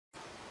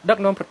ដឹក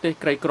នាំប្រទេស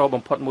ក្រីក្រ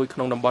បំផុតមួយក្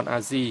នុងតំបន់អា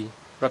ស៊ី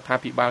រដ្ឋា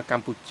ភិបាលក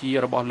ម្ពុជា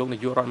របស់លោកនា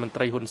យករដ្ឋមន្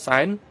ត្រីហ៊ុនសែ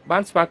នបា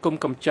នស្វាគម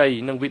ន៍កម្ចី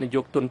និងវិនិ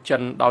យោគទុនចិ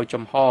នដោយ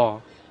ចំហ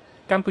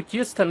កម្ពុជា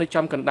ស្ថិតនៅ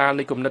ចំកណ្ដាល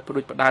នៃគំនិតផ្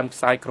ដួចផ្ដើមខ្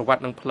សែក្រវ៉ា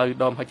ត់និងផ្លូវ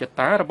ដមហិច្ឆ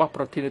តារបស់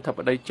ប្រធានាធិប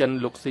តីចិន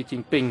លោកស៊ីជី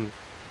នពីង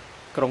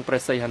ក្រុងព្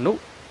រះសីហនុ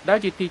ដែល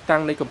ជាទីតាំ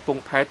ងនៃកំពង់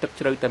ផែទឹក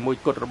ជ្រៅតែមួយ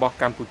គត់របស់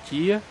កម្ពុ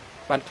ជា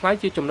បានក្លាយ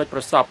ជាចំណុចប្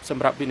រសព្វស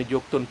ម្រាប់វិនិយោ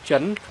គទុនចិ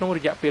នក្នុងរ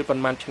យៈពេលប៉ុ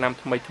ន្មានឆ្នាំ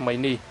ថ្មី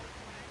នេះ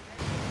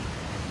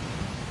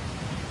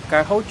កា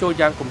រហូរចូល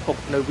យ៉ាងគំហុក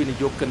នៅវិនិ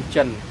យោគិន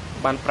ចិន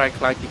បានប្រែ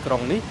ក្លាយទីក្រុ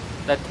ងនេះ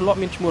ដែលធ្លាប់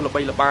មានឈ្មោះល្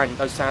បីល្បាញ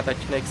ដោយសារតែ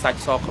ឆ្នេរខ្សាច់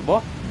សក្បុ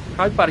ស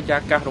ហើយបរិយា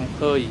កាសរំ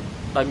ភើយ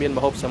ដោយមាន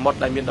ម្ហូបសមុទ្រ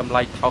ដែលមានតម្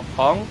លៃថោកផ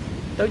ង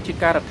ទៅជា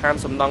ការដ្ឋាន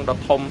សំណង់ដ៏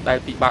ធំដែល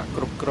ពិបាក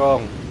គ្រប់គ្រង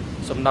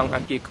សំណង់អ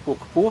គារខ្ព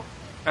ស់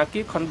អ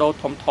គារខុនដូ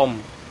ធំ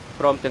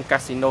ព្រមទាំងកា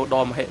ស៊ីណូ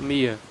ដ៏មហិ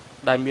មា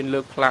ដែលមានលើ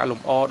កផ្លាកល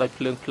ម្អដោយ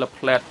ភ្លើងផ្លឹប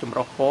ផ្លែតចម្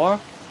រុះពណ៌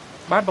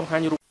បានបង្ហា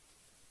ញរូប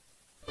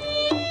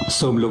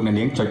សូមលោកអ្នក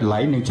នាងចុច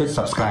like និងចុច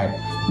subscribe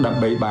ដើ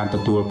ម្បីបានទ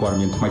ទួលព័ត៌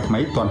មានថ្មី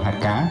ៗទាន់ហេតុ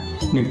ការណ៍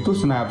និងទស្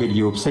សនាវីដេ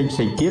អូផ្សេងៗ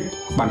ទៀត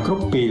បានគ្រ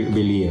ប់ពេល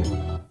វេលា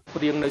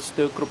ព្រៀងនៅស្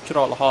ទើរគ្រប់ច្រ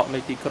កល្ហកនៃ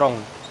ទីក្រុង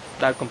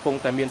ដែលកំពុង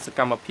តែមានសក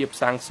ម្មភាព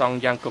សាងសង់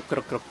យ៉ាងកក្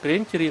រឹកក្រែ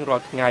ងជារៀងរា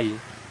ល់ថ្ងៃ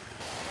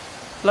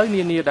ផ្លូវ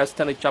នានាដែលស្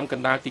ថិតនៅចំក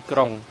ណ្ដាលទីក្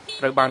រុង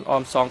ត្រូវបានអ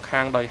មសង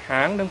ខាងដោយ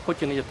ហាងនិងភោ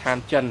ជនីយដ្ឋាន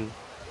ចិន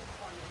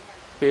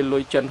ពេលលុ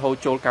យចិនហូរ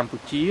ចូលកម្ពុ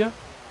ជា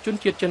ជន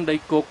ជាតិចិនដី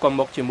គោកក៏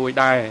មកជាមួយ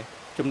ដែរ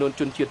ចំនួន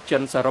ជនជាតិចិ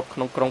នសរុបក្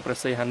នុងក្រុងព្រះ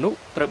សីហនុ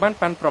ត្រូវបាន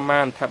ប៉ាន់ប្រមា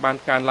ណថាបាន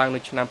កើនឡើងនៅ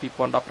ឆ្នាំ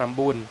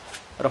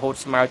2019រហូត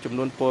ស្មើចំ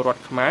នួនពលរដ្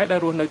ឋខ្មែរដែល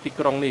រស់នៅទី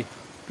ក្រុងនេះ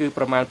គឺ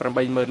ប្រមាណ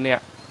 80,000 នា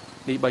ក់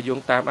នេះបើយោង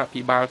តាមអ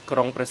ភិបាលក្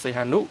រុងព្រះសីហ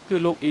នុគឺ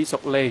លោកអ៊ីសុ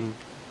កលេង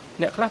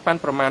អ្នកខ្លះប៉ាន់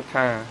ប្រមាណ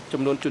ថា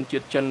ចំនួនជនជា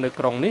តិចិននៅ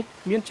ក្រុងនេះ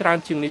មានច្រើន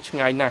ជាងនេះឆ្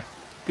ងាយណាស់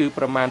គឺ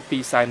ប្រមាណ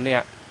 200,000 នា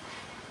ក់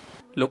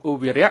លោកអ៊ូ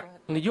វីរៈ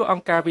នាយកអ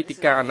ង្គការវេទិ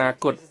កាអនា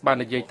គតបាន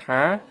និយាយ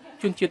ថា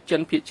ជនជាតិចិ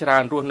នភាគច្រើ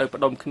នរស់នៅ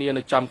ផ្ដុំគ្នា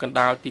នៅចំកណ្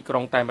ដាលទីក្រុ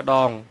ងតែម្ដ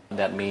ង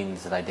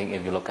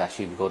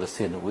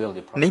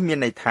នេះមាន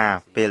ន័យថា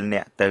ពេលអ្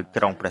នកទៅ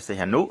ក្រុងព្រះសី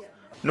ហនុ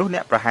នោះអ្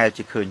នកប្រហែល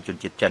ជាឃើញជន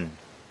ជាតិចិន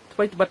ថ្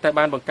មីត្បិតតែ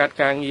បានបង្កើត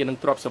ការងារនិង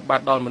ទ្រព្យសម្ប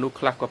ត្តិដល់មនុស្ស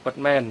ខ្លះក៏ពិត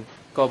មែន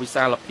ក៏វិ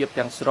សាលភាព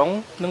ទាំងស្រុង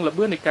និងល្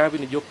បឿននៃការវិ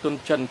និយោគទុន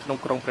ចិនក្នុង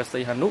ក្រុងព្រះសី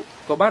ហនុ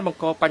ក៏បានបង្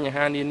កបញ្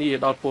ហានានា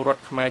ដល់ពលរដ្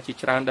ឋខ្មែរជា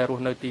ច្រើនដែលរ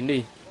ស់នៅទី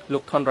នេះលោ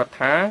កថនរដ្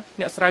ឋា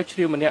អ្នកស្រាវជ្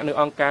រាវម្នាក់នៅ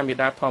អង្គការមេ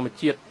ដាធម្ម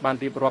ជាតិបាន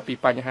រៀបរាប់ពី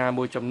បញ្ហា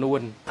មួយចំនួ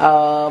ន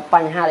ប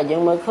ញ្ហាដែលយើ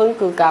ងមើលឃើញ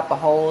គឺការប្រ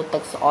ហូរទឹ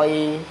កស្អុយ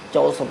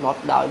ចូលសមុទ្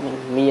រដោយមិន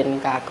មាន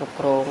ការគ្រប់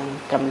គ្រង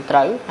ត្រឹមត្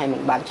រូវហើយមិ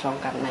នបានឆ្លង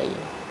កាត់នៃ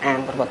អាង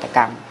ប្រវត្តិក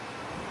ម្ម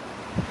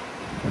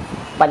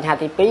បញ្ហា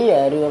ទី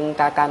2រឿង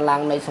ការកើនឡើ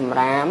ងនៃសម្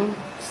រាម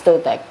ស្ទើរ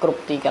តែគ្រ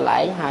ប់ទីកន្លែ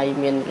ងហើយ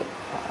មាន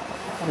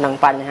នឹង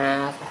បញ្ហា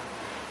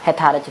ហេ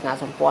ដ្ឋារចនា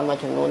សម្ព័ន្ធមួយ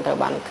ចំនួនត្រូវ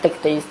បានខ្ទេច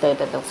ខ្ទីស្ទើរ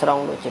តែទាំងស្រុង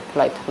ដូចជាផ្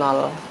លូវថ្ន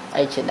ល់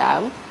អីជាដើ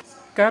ម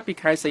កាលពី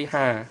ខែសី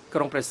ហាក្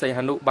រុងព្រះសីហ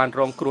នុបាន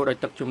រងគ្រោះដោយ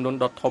ទឹកជំនន់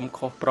ដ៏ធំ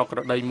ខុសប្រក្រ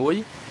តីមួយ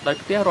ដោយ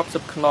ផ្ទះរាប់សិ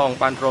បខ្នង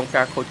បានរង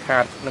ការខូចខា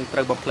តនិងត្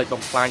រូវបំផ្លិច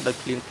បំផ្លាញដោយ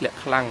ភ្លៀងធ្លាក់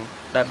ខ្លាំង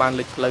ដែលបាន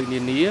លេចផ្លូវនា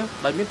នា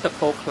ដោយមានទឹក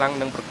ហូរខ្លាំង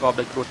និងប្រកប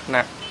ដោយគ្រោះថ្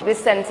នាក់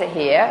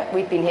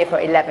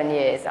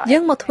យើ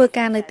ងមកធ្វើ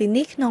ការនៅទី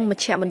នេះក្នុងម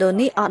ជ្ឈមណ្ឌល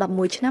នេះអស់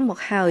11ឆ្នាំមក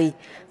ហើយ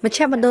មជ្ឈ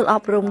មណ្ឌលអ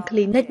ប់រំគ្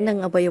លីនិកនិង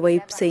អ្វី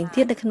ៗផ្សេង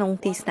ទៀតនៅក្នុង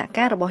ទីស្នាក់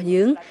ការរបស់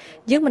យើង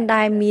មិន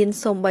ដែលមាន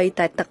សូម្បី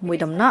តែទឹកមួយ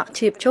ដំណក់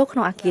ជ្រាបចូលក្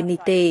នុងអគារ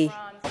នេះទេ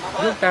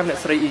យោងតាមអ្នក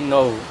ស្រីអ៊ី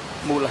ណូ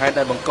មូលហេតុ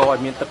ដែលបង្កឲ្យ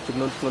មានទឹកជំ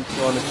នន់ធ្ងន់ធ្ង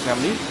រនៅឆ្នាំ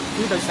នេះ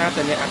គឺដោយសារ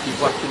តែអ្នកអភិ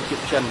វឌ្ឍជនជា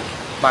តិចិន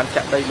បាន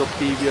ចាក់ដីលុប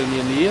ទីវាល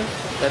នានា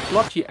ដែលធ្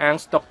លាប់ជាអាង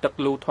ស្តុកទឹក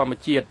លូធម្ម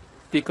ជាតិ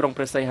ទីក្រុង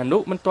ព្រះសីហនុ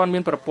មិនទាន់មា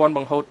នប្រព័ន្ធប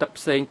ង្ហូរទឹក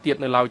ផ្សេងទៀត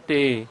នៅឡើយ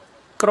ទេ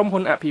ក្រុមហ៊ុ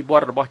នអភិវ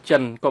ឌ្ឍរបស់ចិ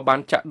នក៏បាន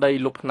ចាក់ដី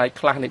លុបផ្នែក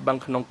ខ្លះនៃបឹង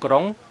ក្នុងក្រុ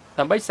ង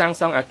ដើម្បីសាង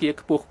សង់អគារ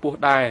ខ្ពស់ៗ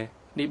ដែរ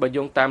នេះបើ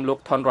យោងតាមលោក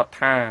ថនរដ្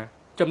ឋា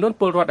ចំនួន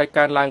ពលរដ្ឋដែល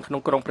កើនឡើងក្នុ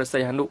ងក្រុងព្រះសី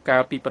ហនុកា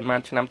លពីប្រមាណ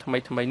ឆ្នាំថ្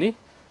មីនេះ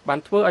បាន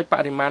ធ្វើឲ្យប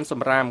រិមាណស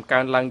ម្រាមកើ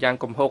នឡើងយ៉ាង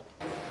គំហុក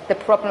The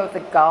problem of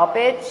the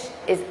garbage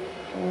is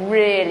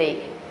really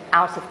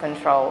out of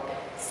control.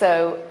 So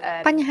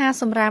បញ្ហា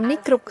សម្រាមនេះ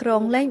គ្រប់គ្រ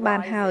ងលែងបា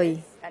នហើយ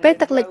ពេល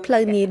ទឹកលិចផ្លូ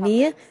វនានា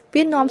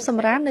វានាំស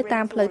ម្រាមនៅ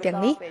តាមផ្លូវទាំង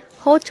នេះ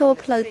ហូរចូល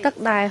ផ្លូវទឹក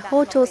ដែលហូ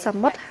រចូលស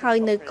មុទ្រហើយ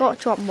នៅកក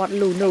ជាប់មាត់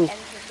លូនោះ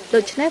ដូ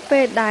ច្នេះពេ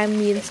លដែល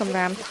មានសម្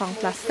រាមថង់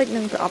ប្លាស្ទិក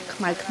និងប្រអប់ខ្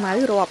មៅ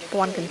រាប់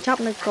ពាន់កញ្ចប់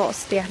នៅកក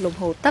ស្ទះលំ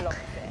ហូរទឹក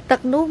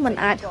នោះមិន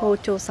អាចហូរ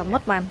ចូលសមុ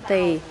ទ្របាន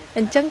ទេអ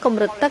ញ្ចឹងក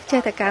ម្រិតទឹកចេះ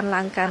តែកើន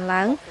ឡើ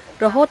ង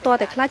រហូតទាល់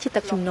តែក្លាយជា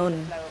ទឹកជំនន់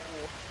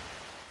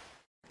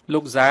លោ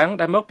កហ្សាង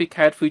ដែលមកពី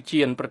ខេត្តហ្វឺ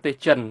ជៀនប្រទេស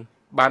ចិន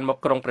បានមក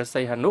ក្រុងព្រះ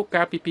សីហនុ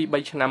កាលពី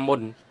 2-3 ឆ្នាំមុ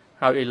ន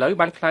ហើយឥឡូវ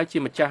បានក្លាយជា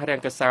ម្ចាស់រាំ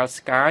ងកាសាល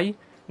Sky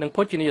និង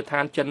ភោជនីយដ្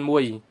ឋានចិនមួ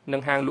យនិ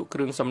ងហាងលក់គ្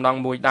រឿងសំណង់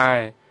មួយដែរ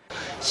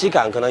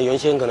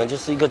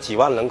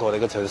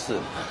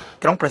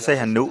ក្រុងព្រះសី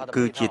ហនុ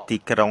គឺជាទី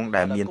ក្រុង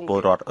ដែលមានពល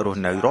រដ្ឋរស់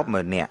នៅរាប់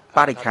ម៉ឺននាក់ប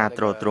រិក្ខារ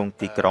ទ្រទ្រង់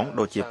ទីក្រុង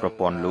ដូចជាប្រ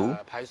ព័ន្ធលូ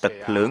ទឹក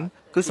ភ្លើង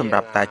គឺសម្រា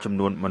ប់តែចំ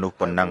នួនមនុស្ស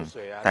ប៉ុណ្ណឹង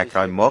តែក្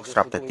រោយមកស្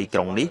រាប់តែទីក្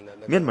រុងនេះ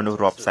មានមនុស្ស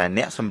រាប់សែន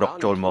នាក់សម្រុក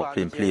ចូលមក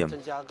ភ្លាម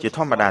ជាធ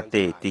ម្មតា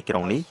ទេទីក្រុ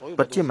ងនេះ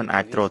ពិតជាមិន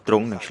អាចទ្រទ្រ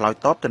ង់និងឆ្លើយ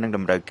តបទៅនឹងត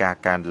ម្រូវការ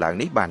កើនឡើង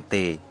នេះបាន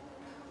ទេ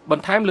ប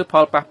ន្ថែមលើផ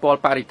លប៉ះពាល់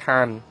បរិស្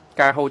ថាន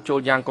ការហូរចូល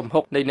យ៉ាងគំហុ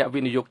កនៃអ្នក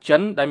វិនិយោគចិ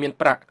នដែលមាន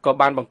ប្រាក់ក៏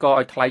បានបង្កឲ្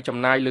យថ្លៃចំ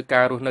ណាយលើ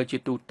ការរស់នៅជា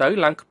ទូទៅ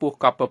ឡើងខ្ពស់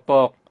កប់ពព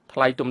ក ថ្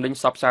លៃទំនិញ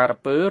សពសារ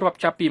ពើរាប់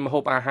ចាប់ពីម្ហូ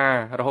បអាហារ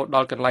រហូតដ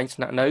ល់កន្លែងស្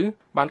នាក់នៅ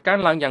បានកើន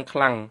ឡើងយ៉ាងខ្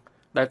លាំង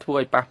ដែលធ្វើ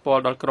ឲ្យប៉ះពា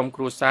ល់ដល់ក្រុម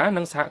គ្រួសារ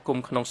និងសហគម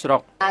ន៍ក្នុងស្រុ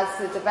ក As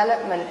the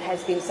development has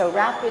been so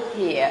rapid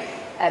here,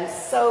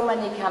 so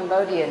many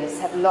Cambodians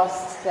have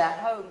lost their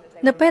home.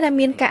 នៅពេលដែល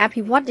មានការអ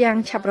ភិវឌ្ឍយ៉ាង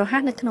ឆាប់រហ័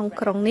សនៅក្នុង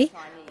ក្រុងនេះ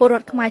ពលរ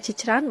ដ្ឋខ្មែរជា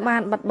ច្រើនបា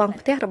នបាត់បង់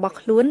ផ្ទះរបស់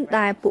ខ្លួន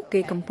ដែលពួក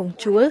គេកំពុង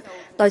ជួល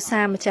ដោយសា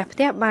រម្ចាស់ផ្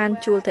ទះបាន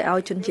ជួលទៅឲ្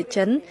យជនជាតិ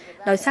ចិន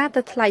ដោយសារ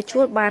តែថ្លៃជួ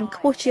លបាន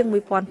ខ្ពស់ជាង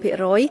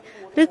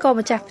 1000% ឬក៏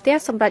ម្ចាស់ផ្ទះ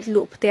សម្រាប់ល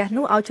ក់ផ្ទះ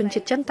នោះឲ្យជនជា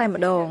តិចិនតែ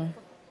ម្ដង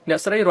អ្នក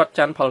ស្រីរត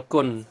ច័ន្ទផល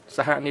គុណស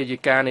ហនាយិ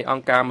កានៃអ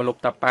ង្គការមលុប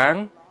តាប៉ាង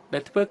ដែ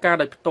លធ្វើការ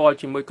ដោយផ្ទាល់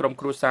ជាមួយក្រុម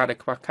គ្រួសារដែល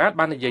ខ្វះខាត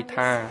បាននិយាយ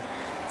ថា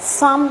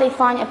Some they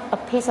find a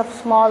piece of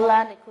small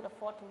land they could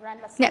afford to rent.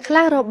 អ្នកខ្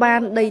លះរកបា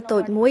នដីតូ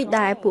ចមួយ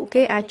ដែលពួក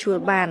គេអាចជួល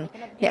បាន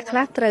អ្នកខ្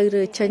លះត្រូវ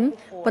រើចេញ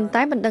ប៉ុន្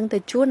តែមិនដឹងទៅ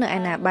ជួលនៅឯ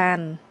ណាបា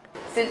ន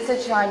Since the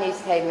Chinese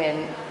came in,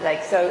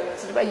 like so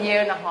sort of a year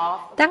and a half.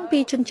 តាំងពី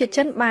ជនជាតិ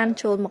ចិនបាន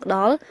ចូលមកដ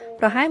ល់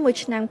ប្រហែល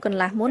1ឆ្នាំកន្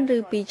លះមុនឬ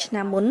2ឆ្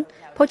នាំមុន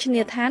ភោជនី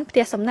យដ្ឋានផ្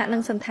ទះសំណាក់និ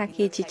ងសន្តា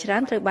គារជាច្រើ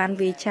នត្រូវបាន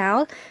វាយចោល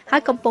ហើ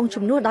យកំពុង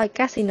ជំនួសដោយ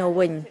កាស៊ីណូ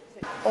វិញ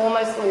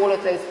Almost all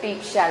of those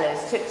beach sellers,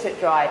 tuk-tuk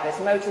drivers,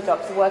 motor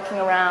dogs working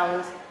around.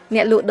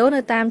 អ្នកលក់ដូរ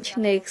នៅតាមឆ្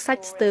នេរខ្សា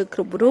ច់ស្ទើរគ្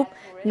រប់រូប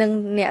និង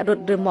អ្នករ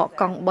ត់រឺម៉ក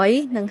កង់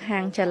3និងហា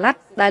ងចល័ត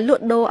ដែលល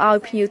ក់ដូរឲ្យ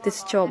ភ្ញៀវទេស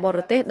ចរបរ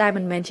ទេសដែល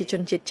មិនមែនជាជ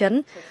នជាតិចិន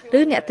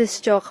ឬអ្នកទេស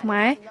ចរខ្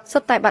មែរសុ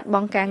ទ្ធតែបាត់ប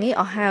ង់ការងារ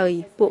អស់ហើយ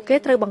ពួកគេ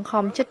ត្រូវបង្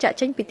ខំចិត្តចាក់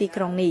ចេញពីទី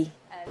ក្រុងនេះ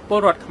ពល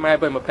រដ្ឋខ្មែរ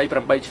វ័យ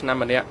28ឆ្នាំ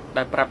ម្នាក់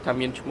ដែលប្រាប់ថា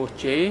មានឈ្មោះ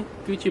ជេ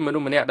គឺជាមនុ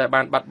ស្សម្នាក់ដែល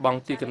បានបាត់បង់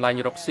ទីកន្លែង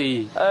រកស៊ី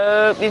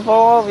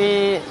Before we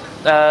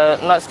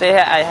not stay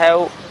here I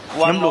have ខ្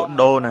ញុំលក់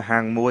ដូរនៅហា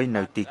ងមួយ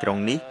នៅទីក្រុង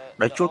នេះ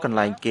ដោយជួលកន្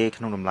លែងគេ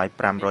ក្នុងតម្លៃ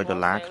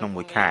$500ក្នុង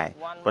មួយខែ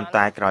ប៉ុន្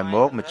តែក្រោយម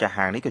កម្ចាស់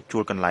ហាងនេះក៏ជួ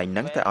លកន្លែងហ្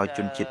នឹងទៅឲ្យជ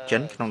នជាតិចិ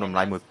នក្នុងតម្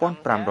លៃ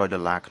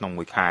$1500ក្នុង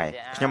មួយខែ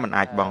ខ្ញុំមិន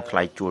អាចបង់ថ្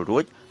លៃជួលរួ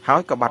ចហើ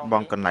យក៏បាត់ប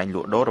ង់កន្លែងល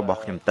ក់ដូររបស់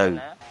ខ្ញុំទៅ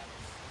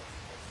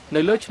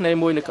នៅលើឆ្នេរ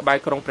មួយនៅក្បែរ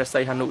ក្រុងព្រះ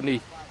សីហនុនេះ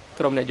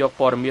ក្រុមអ្នកយក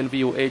ព័ត៌មាន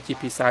VOA ជា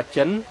ភាសា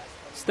ចិន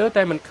ស្ទើរ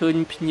តែមិនឃើញ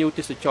ភ្ញៀវ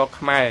ទេសចរ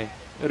ខ្មែរ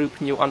ឬ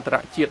ភ្ញៀវអន្តរ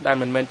ជាតិដែល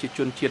មិនមែនជាជ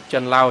នជាតិចិ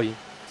នឡើយ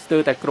ស្ទើ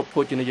រតែគ្រប់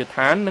ភោជនីយដ្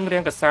ឋាននិងរា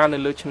ងកាសានៅ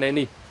លើឆ្នេរ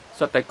នេះ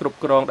សុទ្ធតែគ្រប់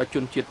គ្រងដោយជ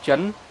នជាតិចិន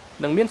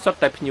និងមានសុទ្ធ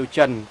តែភ្ញៀវ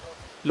ចិន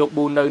លោក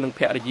ប៊ូនៅនឹងភ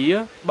រិយា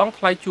បង់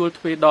ថ្លៃជួល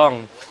ទ្វេដង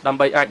ដើម្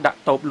បីអាចដាក់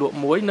តូបលក់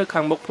មួយនៅខា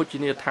ងមុខភោជ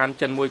នីយដ្ឋាន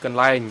ចិនមួយកន្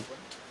លែង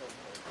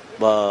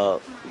បើ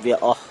វា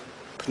អស់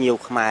ភ្ញៀវ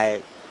ខ្មែរ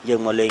យើង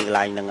មកលេងកន្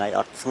លែងហ្នឹងហើយអ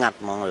ត់ស្ងាត់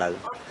ហ្មងឥឡូវ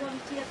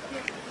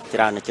ច្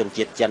រើនជន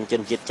ជាតិ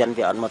ចិន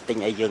វាអត់មកទិញ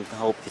អីយើង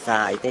ហូបភាសា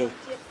អីទេ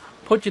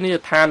ភោជនីយ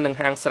ដ្ឋាននិង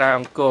ហាងស្រា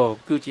អង្គរ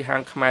គឺជាហា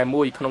ងខ្មែរ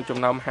មួយក្នុងចំ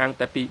ណោមហាង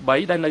តែ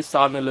2-3ដែលនៅស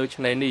ល់នៅលើ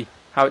ឆ្នេរនេះ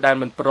ហើយដែល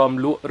មិនព្រម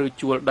លក់ឬ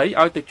ជួលដី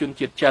ឲ្យទៅជន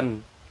ជាតិចិន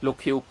លោក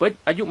ខៀវពេជ្រ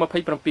អាយុ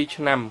27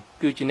ឆ្នាំ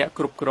គឺជាអ្នក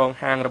គ្រប់គ្រង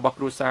ហាងរបស់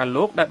គ្រួសារ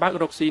លោកដែលបើក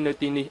រកស៊ីនៅ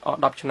ទីនេះអស់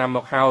10ឆ្នាំម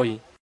កហើយ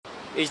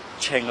It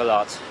changed a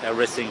lot.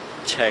 Everything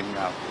changed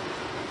now.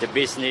 The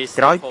business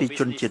ក្រោយពី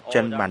ជនជាតិ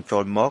ចិនបានចូ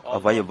លមក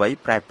អ្វី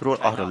ប្រែប្រួល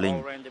អស់រលីង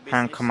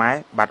ហាងខ្មែរ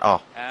បាត់អ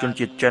ស់ជន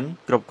ជាតិចិន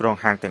គ្រប់គ្រង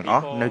ហាងទាំងអ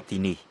ស់នៅទី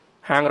នេះ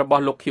ហាងរប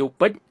ស់លោកខៀវ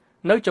ពេជ្រ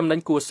នៅចំណេញ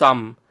គួរសម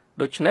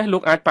ដូច្នេះលោ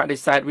កអាចបដិ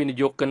សេធវិនិ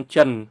យោគិន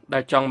ចិនដែ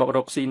លចង់មករ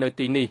កស៊ីនៅ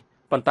ទីនេះ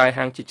ប៉ុន្តែ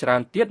ហាងជាច្រើ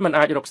នទៀតមិន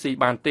អាចរកស៊ី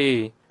បានទេ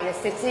In the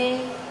city,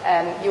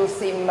 you'll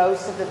see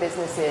most of the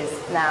businesses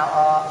now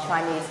are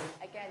Chinese.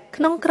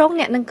 ក្នុងក្រុង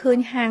អ្នកនឹងឃើញ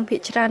ហាងភាគ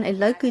ច្រើនឥ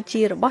ឡូវគឺ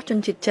ជារបស់ជន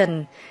ជាតិចិន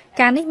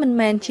ការនេះមិន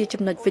មែនជា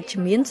ចំណុចវិជ្ជ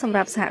មានសម្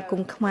រាប់សហគម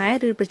ន៍ខ្មែរ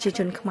ឬប្រជាជ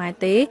នខ្មែរ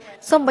ទេ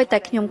សូម្បីតែ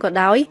ខ្ញុំក៏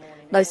ដោយ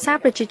សារ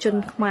ប្រជាជន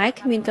ខ្មែរ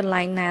គ្មានកន្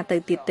លែងណាទៅ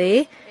ទៀតទេ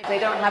They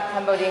don't have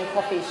Cambodian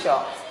coffee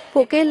shops.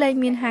 ពួកគេលែង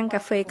មានហាង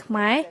កាហ្វេខ្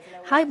មែរ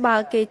ហើយបើ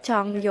គេច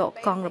ង់យក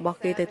កង់របស់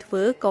គេទៅធ្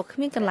វើក៏គ្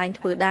មានកន្លែង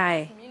ធ្វើដែរ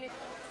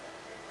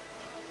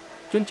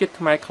ជនជាតិ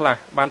ខ្មែរខ្លះ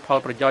បានផល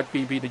ប្រយោជន៍ពី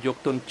វិនិយោគ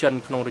ទុនចិន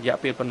ក្នុងរយៈ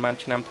ពេលប៉ុន្មាន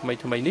ឆ្នាំថ្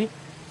មីនេះ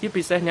ជា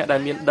ពិសេសអ្នកដែ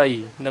លមានដី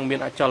និងមាន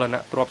អចលន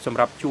ទ្រព្យសម្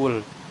រាប់ជួល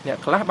អ្នក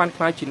ខ្លះបាន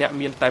ខ្លាចជាអ្នក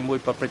មានតែមួយ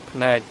ប្រព្រឹត្តភ្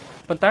នែក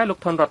ប៉ុន្តែលោក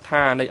ថនរដ្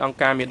ឋានៃអង្គ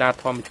ការមេដា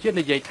ធម្មជាតិ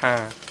និយាយថា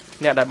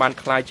អ្នកដែលបាន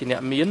ខ្លាចជាអ្ន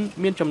ក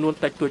មានចំនួន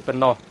តិចតួចប៉ុ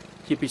ណ្ណោះ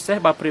ជាពិសេស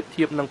បើប្រៀប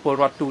ធៀបនឹងពល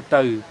រដ្ឋទូ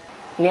ទៅ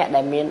អ្នក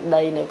ដែលមាន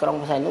ដីនៅក្រុង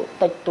ព្រះសីហនុ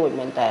តិចតួច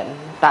មែនតើ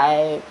តែ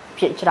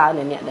ភាគច្រើន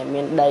នៃអ្នកដែល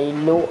មានដី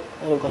លក់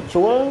ឬក៏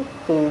ជួល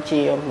គឺ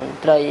ជាមន្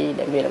ត្រី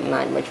ដែលមានអំ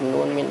ណាចមួយចំ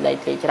នួនមានដី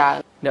ធ្លីច្រើន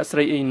អ្នកស្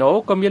រីអ៊ីណូ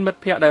ក៏មានមិត្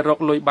តភ័ក្តិដែលរក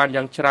លុយបាន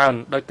យ៉ាងច្រើន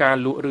ដោយការ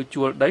លក់ឬ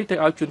ជួលដីទៅ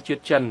ឲ្យជនជា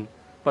តិចិន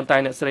ប៉ុន្តែ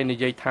អ្នកស្រីនិ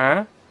យាយថា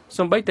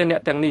សូម្បីតែអ្ន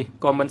កទាំងនេះ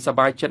ក៏មិនសប្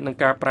បាយចិត្តនឹង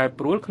ការប្រែ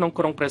ប្រួលក្នុង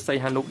ក្រុងព្រះសី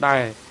ហនុដែ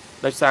រ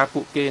ដោយសារពួ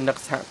កគេនឹក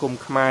សហគមន៍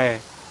ខ្មែរ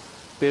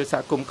ពេលសហ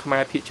គមន៍ខ្មែ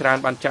រភាគច្រើន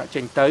បានចាក់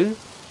ចេញទៅ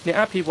អ្នក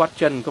អភិវឌ្ឍ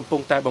ចិនកំពុ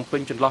ងតែបំពេ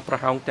ញចន្លោះប្រ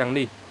ហោងទាំង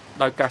នេះ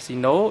ដោយកាស៊ី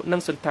ណូនិ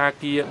ងសន្តា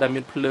គារដែល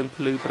មានភ្លើង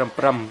ភ្លឺ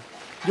ប្រំ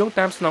យោង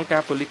តាមស្នងកា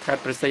រប៉ូលីសខេត្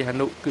តព្រះសីហ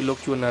នុគឺលោក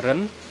ជួននរិន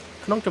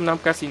ក្នុងចំណោម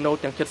កាស៊ីណូ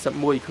ទាំង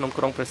71ក្នុង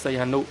ក្រុងព្រះសី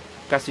ហនុ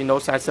កាស៊ីណូ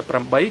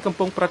48កំ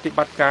ពុងប្រតិប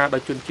ត្តិការដោ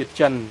យជនជាតិ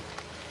ចិន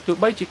ទោះ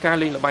បីជាការ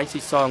លេងល្បែងស៊ី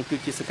សងគឺ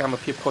ជាសកម្ម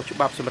ភាពខុសច្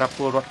បាប់សម្រាប់ព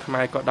លរដ្ឋខ្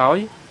មែរក៏ដោយ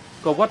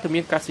ក៏វត្តមា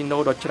នកាស៊ីណូ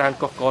ដ៏ច្រើន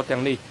កុះករទាំ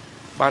ងនេះ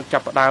បានចា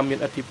ប់ផ្ដើមមាន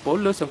ឥទ្ធិពល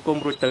លើសង្គម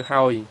រួចទៅ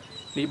ហើយ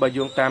នេះបើ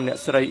យោងតាមអ្នក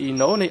ស្រីអ៊ី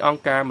ណូនៃអង្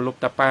គការមលុប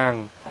តាប៉ាង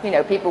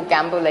People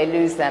gamble, they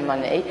lose their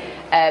money.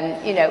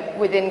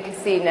 Within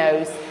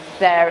casinos,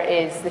 there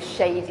is the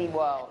shady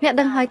world. អ្នក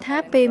ដឹងហើយថា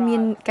ពេលមា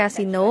នកា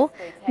ស៊ីណូ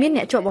មាន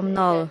អ្នកជាប់បំ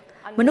ណុល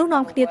មនុស្ស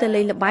នាំគ្នាទៅ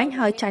លេងល្បែង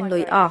ហើយចាញ់លុ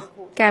យអស់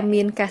ការ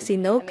មានកាស៊ី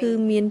ណូគឺ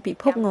មានពិ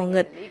ភពង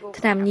ងឹត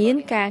ថ្នាំញៀន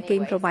ការកេ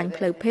ងប្រវ័ញ្ច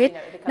ផ្លូវភេទ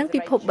និងពិ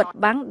ភពបិទ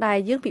បាំងដែល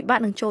យើងពិបាក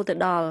នឹងចូលទៅ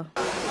ដល់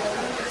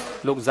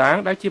លោកសាង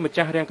ដែលជាម្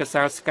ចាស់រាងកា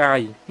សាល Sky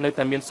នៅ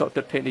តែមានសុ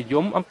ទិដ្ឋិនិយ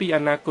មអំពីអ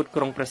នាគត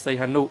ក្រុងព្រះសី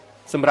ហនុ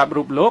សម្រាប់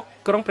រូបលោក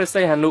ក្រុងព្រះ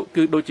សីហនុ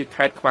គឺដូចជា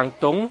ខេត្តខ្វាង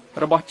តុង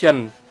របស់ចិន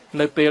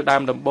នៅពេលដើ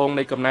មដំបូង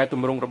នៃកំណែទ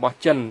ម្រង់របស់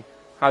ចិន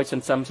ហើយស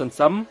ន្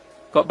សឹម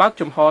ក៏បើក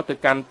ចំហទៅ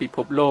កាន់ពិភ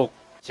ពលោក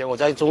我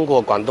在中国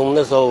广东那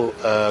时候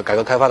改革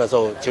开放的时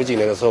候90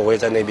年的时候我也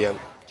在那边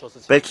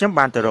ពេលខ្ញុំ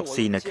បានទៅរក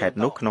ស៊ីនៅខេត្ត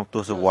នោះក្នុងទ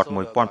សវត្សរ៍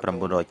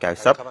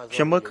1990ខ្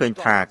ញុំមើលឃើញ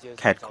ថា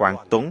ខេត្តខ្វាង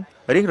តុង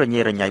រៀងរ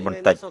ញ៉េរញ៉ៃប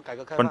ន្តិច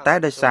ប៉ុន្តែ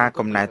ដោយសារ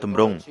កំណែទម្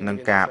រង់និង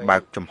ការបើ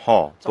កចំហ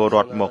ពលរ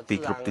ដ្ឋមកពី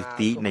គ្រប់ទិស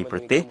ទីនៃប្រ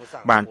ទេស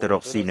បានទៅរ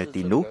កស៊ីនៅ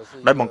ទីនោះ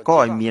ដោយបង្ក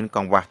ឲ្យមានក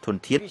ង្វះធន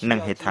ធាននិង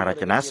ហេដ្ឋារ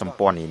ចនាសម្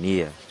ព័ន្ធនានា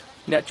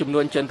អ្នកជំ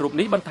នួញចិនរូប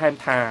នេះបន្ថែម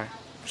ថា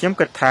ខ្ញុំ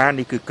គិតថា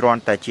នេះគឺគ្រា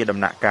ន់តែជាដំ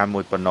ណាក់កាល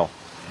មួយប៉ុណ្ណោះ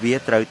វា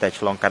ត្រូវតែ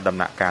ឆ្លងកាត់ដំ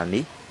ណាក់កាល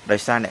នេះដោយ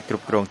សារអ្នកគ្រ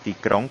ប់គ្រងទី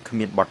ក្រុងគ្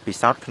មានបទពិ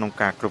សោធន៍ក្នុង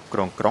ការគ្រប់គ្រ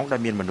ងក្រុងដែល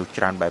មានមនុស្ស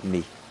ច្រើនបែប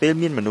នេះពេល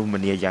មានមនុស្ស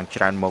ម្នាយ៉ាង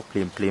ច្រើនមកភ្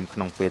លាមក្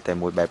នុងពេលតែ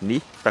មួយបែបនេះ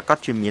ប្រកាស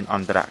ជាមានអ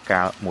ន្តរ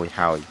កាលមួយ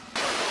ហើយ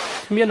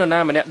គ្មាននរណា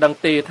ម្នាក់ដឹង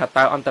ទេថា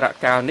តើអន្តរ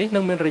កាលនេះនឹ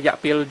ងមានរយៈ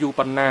ពេលយូរ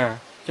ប៉ុណ្ណា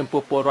ចំ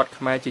ពោះពលរដ្ឋ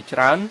ខ្មែរជាច្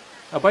រើន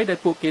អ្វីដែល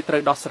ពួកគេត្រូ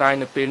វដោះស្រាយ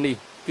នៅពេលនេះ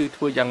គឺ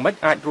ធ្វើយ៉ាងម៉េច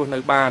អាចរស់នៅ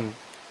បាន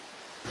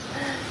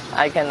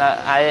I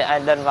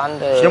don't want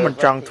to ខ្ញុំមិន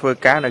ចង់ធ្វើ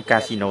ការនៅកា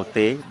ស៊ីណូ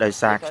ទេដោយ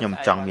សារខ្ញុំ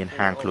ចង់មាន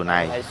ហាងខ្លួន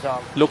ឯង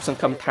លោកសង្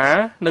ឃឹមថា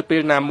នៅពេ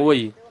លណាមួយ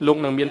លោក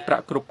នឹងមានប្រា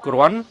ក់គ្រប់គ្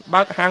រាន់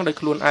បើកហាងដោយ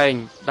ខ្លួនឯង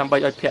ដើម្បី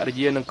ឲ្យភរិ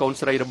យានិងកូន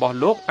ស្រីរបស់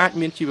លោកអាច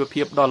មានជីវ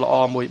ភាពដ៏ល្អ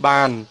មួយ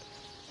បាន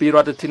ពីរ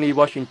ដ្ឋធានី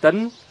Washington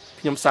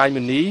ខ្ញុំសាយម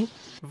នី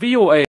VOA